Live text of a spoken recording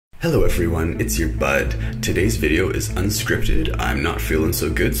Hello everyone, it's your bud. Today's video is unscripted. I'm not feeling so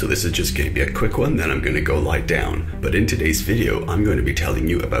good, so this is just going to be a quick one, then I'm going to go lie down. But in today's video, I'm going to be telling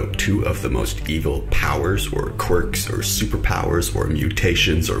you about two of the most evil powers, or quirks, or superpowers, or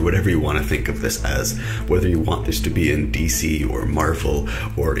mutations, or whatever you want to think of this as. Whether you want this to be in DC, or Marvel,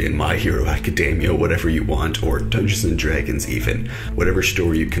 or in My Hero Academia, whatever you want, or Dungeons & Dragons even. Whatever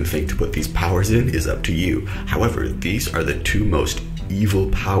story you can think to put these powers in is up to you. However, these are the two most evil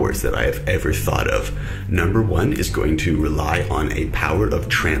powers that I have ever thought of. Number one is going to rely on a power of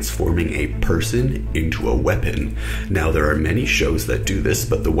transforming a person into a weapon. Now, there are many shows that do this,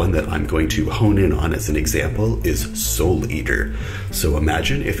 but the one that I'm going to hone in on as an example is Soul Eater. So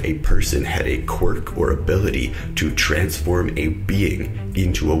imagine if a person had a quirk or ability to transform a being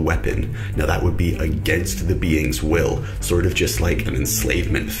into a weapon. Now that would be against the being's will, sort of just like an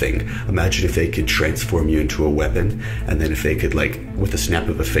enslavement thing. Imagine if they could transform you into a weapon, and then if they could, like, with a snap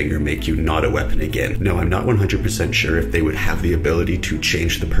of a finger, make you not a weapon again. Now, I'm not 100% sure if they would have the ability to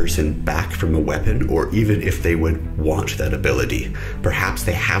change the person back from a weapon, or even if they would want that ability. Perhaps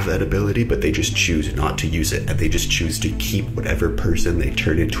they have that ability, but they just choose not to use it, and they just choose to keep whatever person they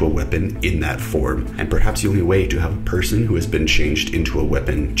turn into a weapon in that form. And perhaps the only way to have a person who has been changed into a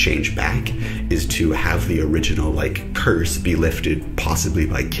weapon change back is to have the original, like, curse be lifted, possibly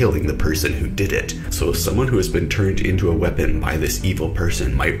by killing the person who did it. So someone who has been turned into a weapon by this evil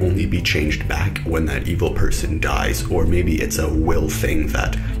person might only be changed back when that evil person dies, or maybe it's a will thing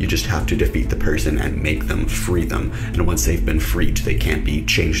that you just have to defeat the person and make them free them, and once they've been freed they can't be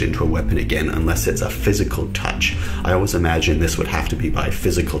changed into a weapon again unless it's a physical touch. I always imagine this would have to be by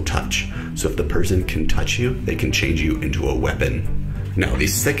physical touch, so if the person can touch you, they can change you into a weapon. Now, the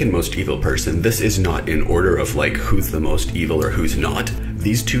second most evil person, this is not in order of like who's the most evil or who's not.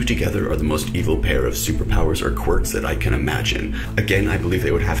 These two together are the most evil pair of superpowers or quirks that I can imagine. Again, I believe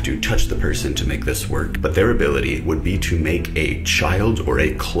they would have to touch the person to make this work, but their ability would be to make a child or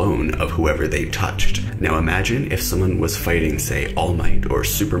a clone of whoever they touched. Now imagine if someone was fighting, say, All Might or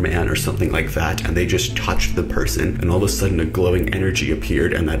Superman or something like that, and they just touched the person, and all of a sudden a glowing energy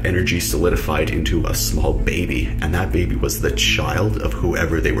appeared, and that energy solidified into a small baby, and that baby was the child of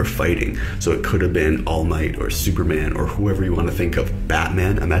whoever they were fighting. So it could have been All Might or Superman or whoever you want to think of. Batman.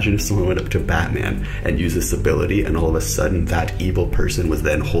 Imagine if someone went up to Batman and used this ability, and all of a sudden that evil person was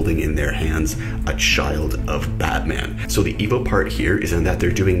then holding in their hands a child of Batman. So the evil part here isn't that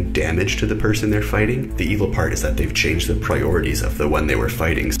they're doing damage to the person they're fighting. The evil part is that they've changed the priorities of the one they were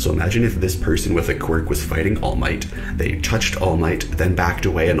fighting. So imagine if this person with a quirk was fighting All Might, they touched All Might, then backed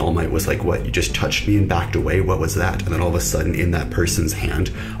away, and All Might was like, "What? You just touched me and backed away? What was that?" And then all of a sudden in that person's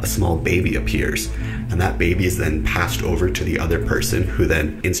hand, a small baby appears. And that baby is then passed over to the other person, who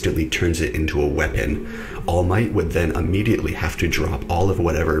then instantly turns it into a weapon. All Might would then immediately have to drop all of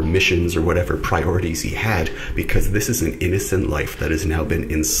whatever missions or whatever priorities he had, because this is an innocent life that has now been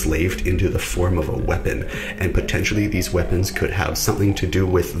enslaved into the form of a weapon, and potentially these weapons could have something to do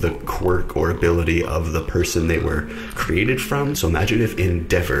with the quirk or ability of the person they were created from. So imagine if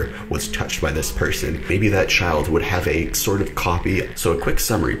Endeavor was touched by this person. Maybe that child would have a sort of copy. So a quick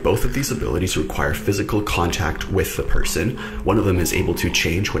summary, both of these abilities require physical contact with the person. One of them is able to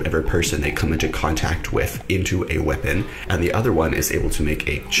change whatever person they come into contact with into a weapon, and the other one is able to make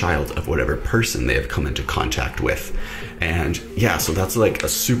a child of whatever person they have come into contact with. And yeah, so that's like a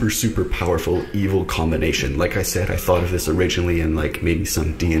super powerful evil combination. Like I said, I thought of this originally in like maybe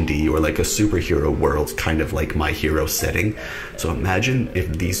some D&D or like a superhero world, kind of like My Hero setting. So imagine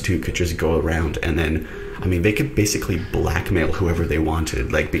if these two could just go around and then, I mean, they could basically blackmail whoever they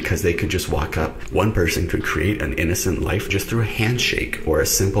wanted, like, because they could just walk up. One person could create an innocent life just through a handshake or a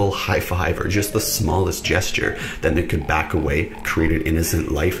simple high five or just the smallest gesture. Then they could back away, create an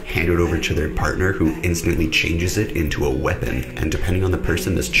innocent life, hand it over to their partner, who instantly changes it into a weapon. And depending on the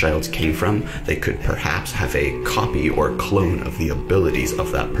person this child came from, they could perhaps have a copy or clone of the abilities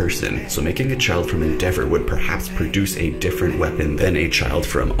of that person. So making a child from Endeavor would perhaps produce a different weapon than a child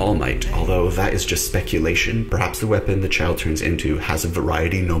from All Might, although that is just speculation. Perhaps the weapon the child turns into has a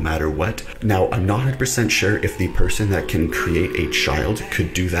variety no matter what. Now, I'm not 100% sure if the person that can create a child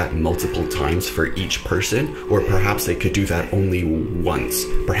could do that multiple times for each person, or perhaps they could do that only once.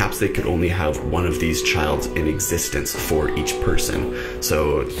 Perhaps they could only have one of these childs in existence. for each person.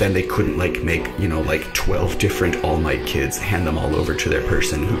 So then they couldn't like make, you know, like 12 different All Might kids, hand them all over to their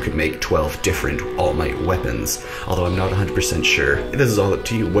person who could make 12 different All Might weapons. Although I'm not 100% sure. This is all up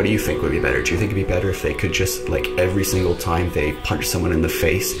to you. What do you think would be better? Do you think it'd be better if they could just, like, every single time they punch someone in the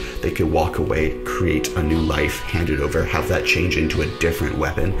face, they could walk away, create a new life, hand it over, have that change into a different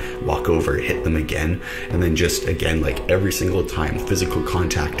weapon, walk over, hit them again, and then just again, like every single time physical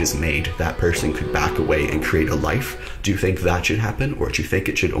contact is made, that person could back away and create a life? Do you think that should happen, or do you think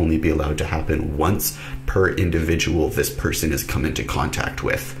it should only be allowed to happen once per individual this person has come into contact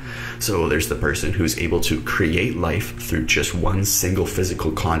with? So there's the person who's able to create life through just one single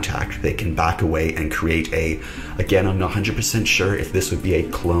physical contact. They can back away and create a, again, I'm not 100% sure if this would be a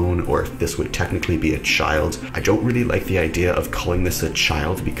clone or if this would technically be a child. I don't really like the idea of calling this a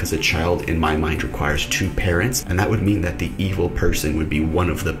child, because a child in my mind requires two parents, and that would mean that the evil person would be one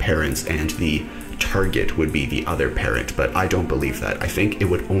of the parents and the target would be the other parent, but I don't believe that. I think it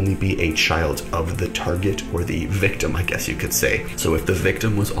would only be a child of the target, or the victim, I guess you could say. So if the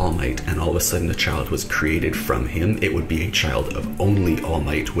victim was All Might and all of a sudden a child was created from him, it would be a child of only All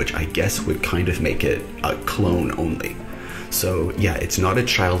Might, which I guess would kind of make it a clone only. So yeah, it's not a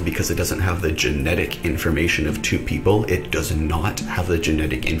child because it doesn't have the genetic information of two people. It does not have the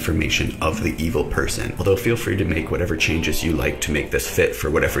genetic information of the evil person. Although feel free to make whatever changes you like to make this fit for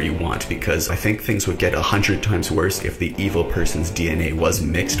whatever you want, because I think things would get 100 times worse if the evil person's DNA was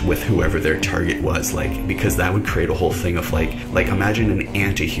mixed with whoever their target was, like, because that would create a whole thing of like imagine an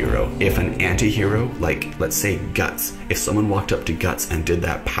anti-hero. If an anti-hero, like let's say Guts, if someone walked up to Guts and did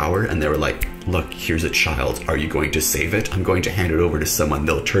that power and they were like, look, here's a child, are you going to save it? I'm going to hand it over to someone,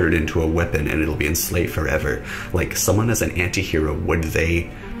 they'll turn it into a weapon and it'll be enslaved forever. Like, someone as an anti-hero, would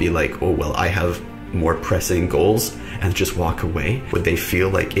they be like, oh well, I have more pressing goals, and just walk away? Would they feel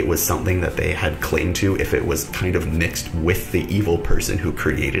like it was something that they had claim to if it was kind of mixed with the evil person who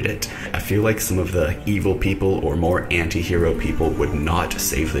created it? I feel like some of the evil people or more anti-hero people would not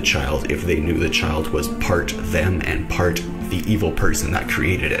save the child if they knew the child was part them and part the evil person that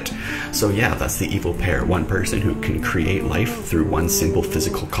created it. So yeah, that's the evil pair. One person who can create life through one simple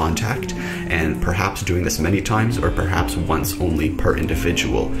physical contact, and perhaps doing this many times or perhaps once only per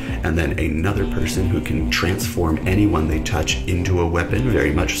individual, and then another person who can transform anyone they touch into a weapon,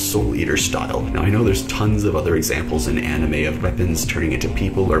 very much Soul Eater style. Now I know there's tons of other examples in anime of weapons turning into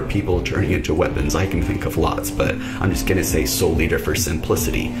people or people turning into weapons. I can think of lots, but I'm just gonna say Soul Eater for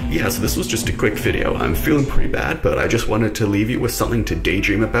simplicity. Yeah, so this was just a quick video. I'm feeling pretty bad, but I just wanted to leave you with something to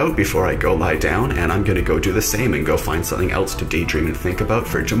daydream about before I go lie down, and I'm gonna go do the same and go find something else to daydream and think about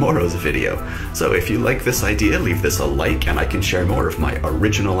for tomorrow's video. So if you like this idea, leave this a like and I can share more of my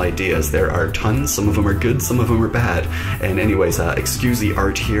original ideas. There are tons, some of them are good, some of them are bad. And anyways, excuse the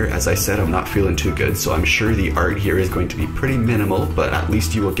art here. As I said, I'm not feeling too good, so I'm sure the art here is going to be pretty minimal, but at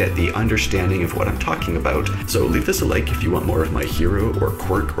least you will get the understanding of what I'm talking about. So leave this a like if you want more of my hero or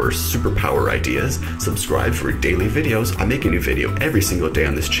quirk or superpower ideas. Subscribe for daily videos. I make a new video every single day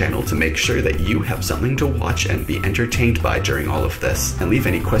on this channel to make sure that you have something to watch and be entertained by during all of this. And leave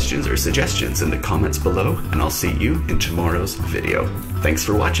any questions or suggestions in the comments below, and I'll see you in tomorrow's video. Thanks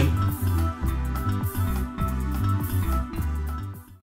for watching.